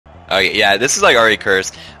Okay, yeah, this is like already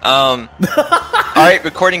cursed. Alright,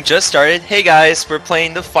 recording just started. Hey guys, we're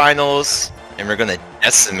playing the finals, and we're gonna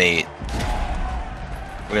decimate.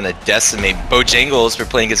 We're gonna decimate Bojangles. We're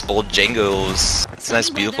playing against Bojangles. It's a nice,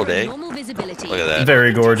 beautiful day. Look at that.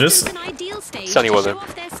 Very gorgeous. Sunny weather.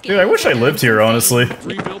 Dude, I wish I lived here, honestly.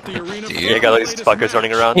 Dude, you got all these fuckers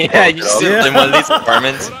running around. Yeah, you just live in one of these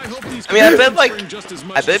apartments. I mean, I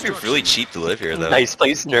bet it'd be really cheap to live here, though. Nice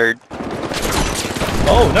place, nerd.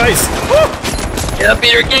 Oh, nice! Woo! Get up,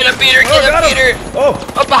 Peter! Get up, Peter! Get up, Peter! Oh!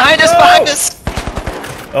 Oh, behind us! Behind us!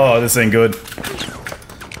 Oh, this ain't good.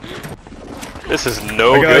 This is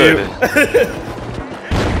no good.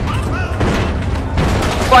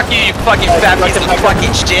 Fuck you, you fucking fat piece of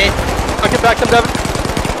fucking shit! Fucking back them, Devin.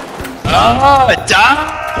 Oh,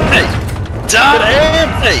 die!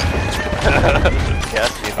 Die!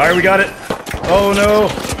 Alright, we got it. Oh no!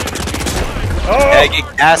 Oh! Yeah,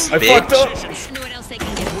 get gas, I bitch. fucked up!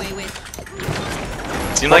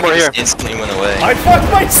 Seemed like it just instantly went away. I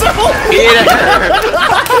fucked myself!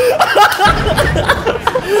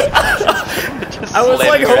 I was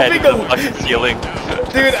like hoping to fucking ceiling.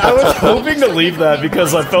 Dude, I was hoping to leave that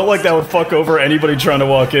because I felt like that would fuck over anybody trying to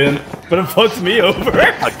walk in, but it fucked me over.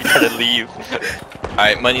 I gotta leave.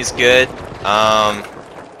 Alright, money's good.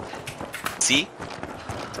 C?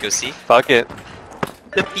 Let's go C. Fuck it.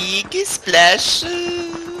 The biggest splash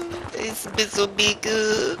is so big.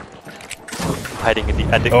 Hiding in the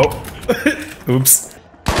attic. Oh. Oops.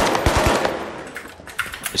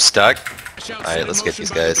 You're stuck? Alright, let's get these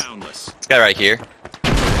guys. This guy right here.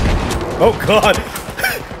 Oh god!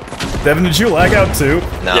 Devin, did you lag out too?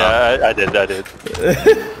 No. Yeah, I did.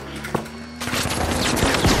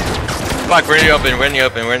 Fuck, we're in the open, we're in the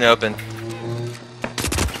open, we're in the open.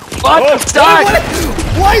 Oh, I'm stuck!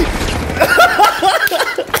 What?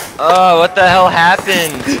 Oh, what the hell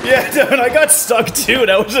happened? Yeah, Devin, I got stuck too,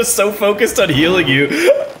 and I was just so focused on healing you.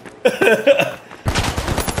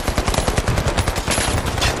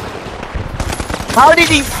 How did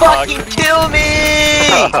he fucking kill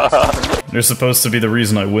me? You're supposed to be the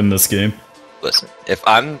reason I win this game. Listen, if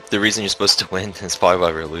I'm the reason you're supposed to win, then it's probably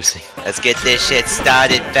why we're losing. Let's get this shit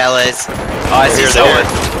started, fellas. Oh, I see someone.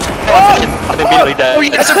 I'm immediately dead. Oh,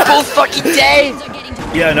 you guys are both fucking dead!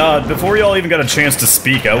 Yeah, nah, before y'all even got a chance to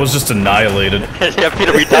speak, I was just annihilated. Yeah,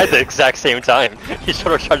 Peter, we died at the exact same time. He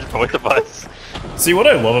showed our charge both of us. See, what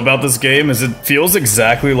I love about this game is it feels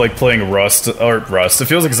exactly like playing Rust. It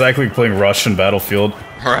feels exactly like playing Rush in Battlefield.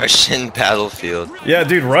 Russian Battlefield. Yeah,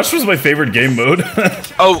 dude, Rush was my favorite game mode.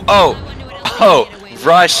 Oh,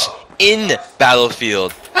 Rush in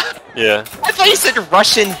Battlefield. Yeah. I thought you said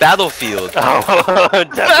Russian Battlefield. Oh,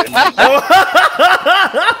 Devin.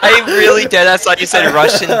 I really did. I thought you said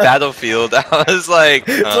Russian Battlefield. I was like,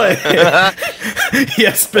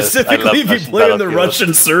 yeah, specifically if you play on the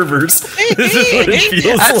Russian servers. This is what it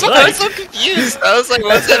feels That's like. why I was so confused. I was like,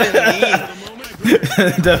 what's that even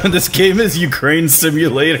mean? Devin, this game is Ukraine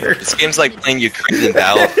Simulator. This game's like playing Ukrainian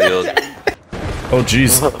Battlefield. Oh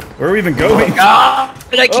jeez, where are we even going? Ah,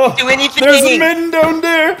 but I can't do anything. There's a men down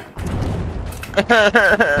there.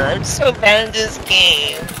 I'm so bad at this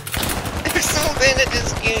game. I'm so bad at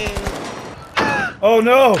this game. Oh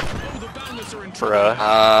no. Bruh.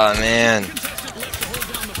 Ah, man.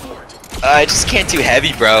 I just can't do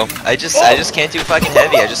heavy, bro. I just can't do fucking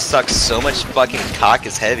heavy. I just suck so much fucking cock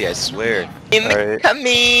as heavy, I swear. Alright.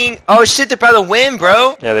 Coming! Oh shit, they're about to win,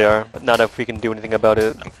 bro! Yeah, they are. But not if we can do anything about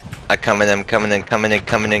it. I'm coming in.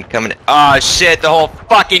 Oh shit, the whole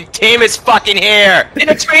fucking team is fucking here! In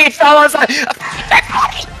a tree, fellas! God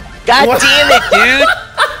damn it, dude!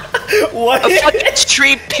 What? A fucking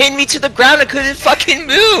tree pinned me to the ground. I couldn't fucking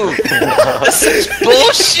move. That's such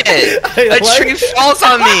bullshit. A tree falls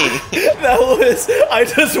on me. That was. I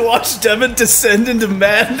just watched Devin descend into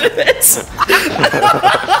madness.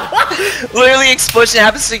 Literally, explosion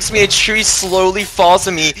happens next to me. A tree slowly falls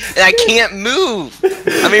on me, and I can't move.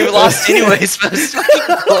 I mean, we lost anyways, but it's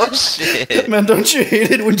fucking bullshit. Man, don't you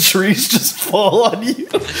hate it when trees just fall on you?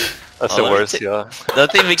 That's the worst, yeah.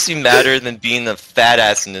 Nothing makes me madder than being a fat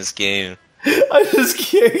ass in this game. I just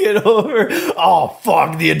can't get over. Oh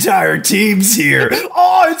fuck! The entire team's here.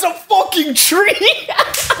 Oh, it's a fucking tree.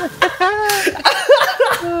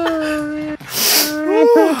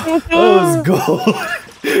 That was gold.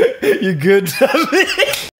 You good, Devin?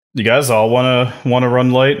 You guys all wanna run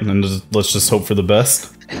light and let's just hope for the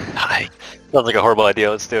best. Hi. Sounds like a horrible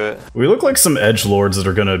idea. Let's do it. We look like some edgelords that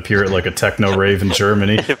are gonna appear at like a techno rave in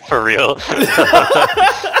Germany. For real.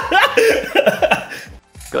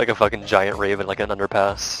 Like a fucking giant rave in like an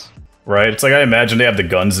underpass. Right? It's like I imagine they have the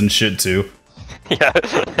guns and shit too. Yeah,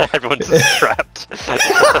 everyone's just strapped.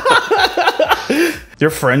 Your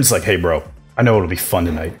friend's like, hey, bro, I know it'll be fun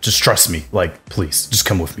tonight. Just trust me. Like, please, just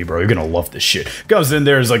come with me, bro. You're gonna love this shit. Goes in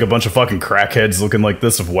there, there's like a bunch of fucking crackheads looking like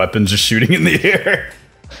this with weapons just shooting in the air.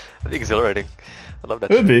 That'd be exhilarating. I love that.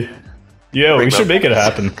 Could be. Yeah, we should make it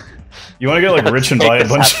happen. You want to get like rich and buy a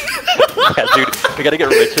bunch? Yeah, dude, we gotta get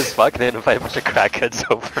rich as fuck and then invite a bunch of crackheads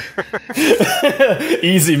over.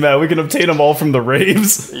 Easy, man. We can obtain them all from the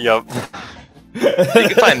raves. Yup. You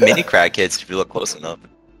can find mini crackheads if you look close enough.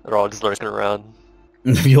 They're all just lurking around.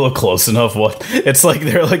 If you look close enough, what? It's like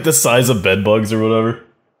they're like the size of bed bugs or whatever.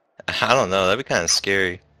 I don't know. That'd be kind of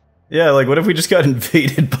scary. Yeah, like what if we just got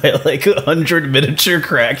invaded by like 100 miniature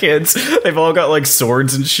crackheads? They've all got like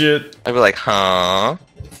swords and shit. I'd be like, huh?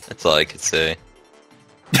 That's all I could say.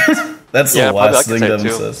 That's the last thing Devin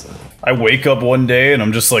too. says. I wake up one day and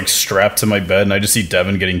I'm just like strapped to my bed and I just see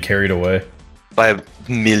Devin getting carried away. By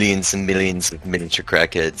millions and millions of miniature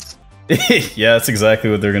crackheads. Yeah, that's exactly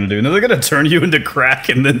what they're gonna do. No, they're gonna turn you into crack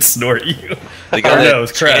and then snort you. They're gonna no,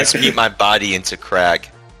 it's crack. transmute my body into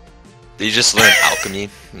crack. You just learn alchemy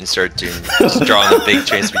and start doing, just drawing a big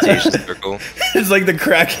transmutation circle. It's like the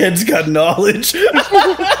crackheads got knowledge.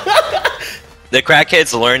 The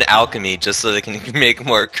crackheads learn alchemy just so they can make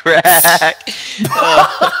more crack.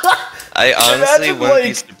 I honestly Imagine, wouldn't be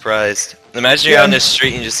like- surprised. Imagine you're on the street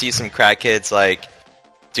and you just see some crackheads like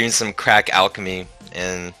doing some crack alchemy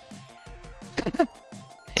and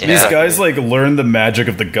These guys like learn the magic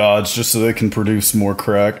of the gods just so they can produce more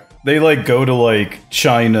crack. They like go to like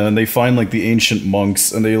China and they find like the ancient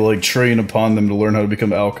monks and they like train upon them to learn how to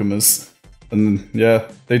become alchemists. And yeah,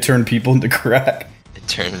 they turn people into crack. They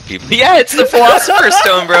turn people. Yeah, it's the Philosopher's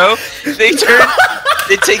Stone, bro. They turn.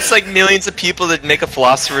 It takes like millions of people to make a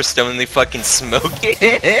Philosopher's Stone and they fucking smoke it.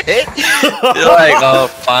 They're like, oh,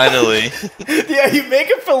 finally. Yeah, you make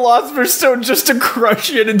a philosopher's stone just to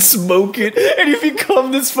crush it and smoke it, and you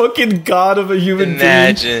become this fucking god of a human being.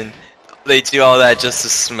 Imagine they do all that just to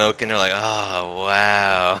smoke, and they're like, oh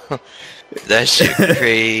wow, that shit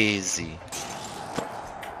crazy.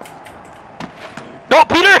 No,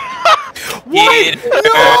 Peter! What? Peter,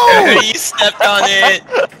 No! you stepped on it.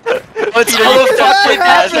 What's Peter, all you fucking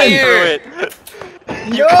passed back through here? it.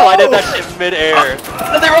 You collided that shit mid-air.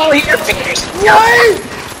 Oh, they're all here, Peter. What?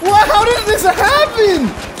 What? How did this happen?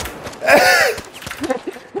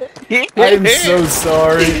 I'm so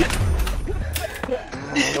sorry.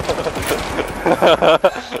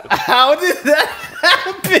 How did that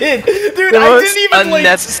happen? Dude, The I most didn't even like...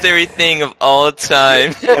 unnecessary thing of all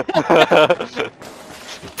time.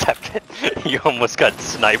 You almost got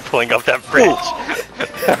sniped pulling up that bridge.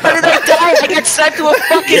 How did I die? I got sniped to a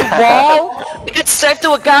fucking wall? I got sniped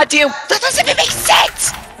to a goddamn... That doesn't even make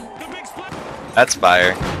sense! That's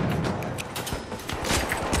fire.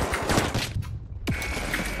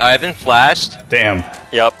 I've been flashed. Damn.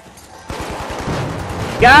 Yup.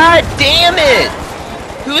 God damn it!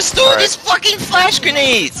 Who's throwing these fucking flash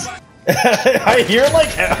grenades? I hear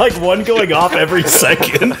like one going off every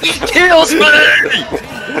second. He kills me!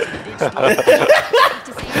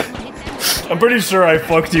 I'm pretty sure I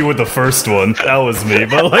fucked you with the first one. That was me,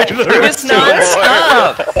 but like the It was rest of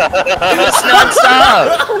non-stop! It was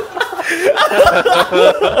non-stop!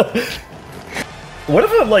 What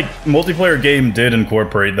if a like multiplayer game did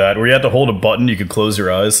incorporate that, where you had to hold a button, you could close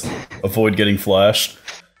your eyes, avoid getting flashed?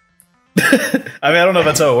 I mean, I don't know if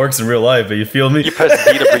that's how it works in real life, but you feel me? You press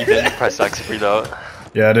D to breathe in, you press X to breathe out.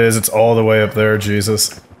 Yeah, it is. It's all the way up there,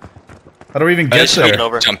 Jesus. How do we even get there?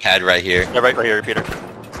 over. Jump pad right here. Yeah, right here, Peter.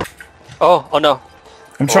 Oh no.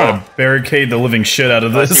 I'm trying to barricade the living shit out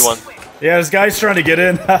of I this. see one. Yeah, this guy's trying to get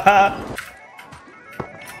in. Haha.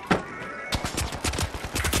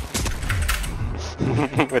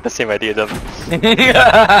 With the same idea, Devin.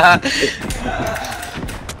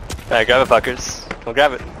 Alright, grab it, fuckers. Come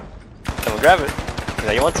grab it. Come grab it.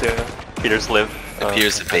 Yeah, you want to. Peter's live.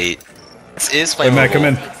 Appears a bait. This is Hey, flammable. Matt, come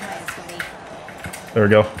in. There we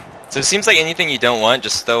go. So it seems like anything you don't want,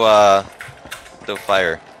 just throw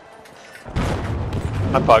fire.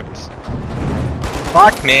 I'm fucked.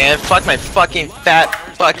 Fuck, man. Fuck my fucking fat,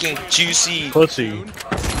 fucking juicy. Pussy.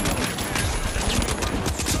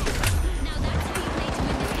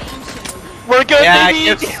 We're good, Yeah, baby!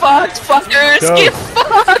 get fucked, fuckers! Go. Get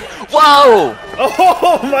fucked! Whoa!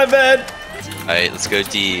 Oh, my bad. Alright, let's go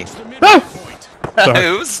D. Sorry.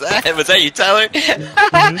 Who was that? Was that you, Tyler?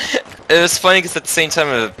 It was funny because at the same time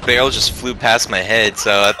a barrel just flew past my head,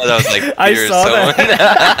 so I thought that was like I Peter or saw someone.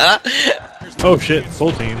 Oh shit,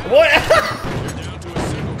 full team. What?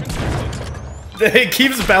 It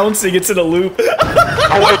keeps bouncing. It's in a loop.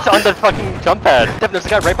 Oh, it's on the fucking jump pad. Devin, there's a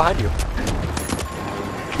guy right behind you.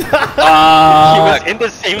 He was in the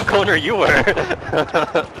same corner you were.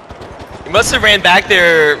 You must have ran back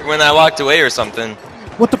there when I walked away or something.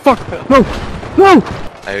 What the fuck? No! No!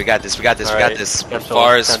 Alright, we got this, we got this, we got Alright, this. We're cancel,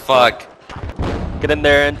 far as cancel. fuck. Get in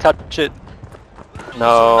there and touch it.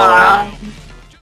 No.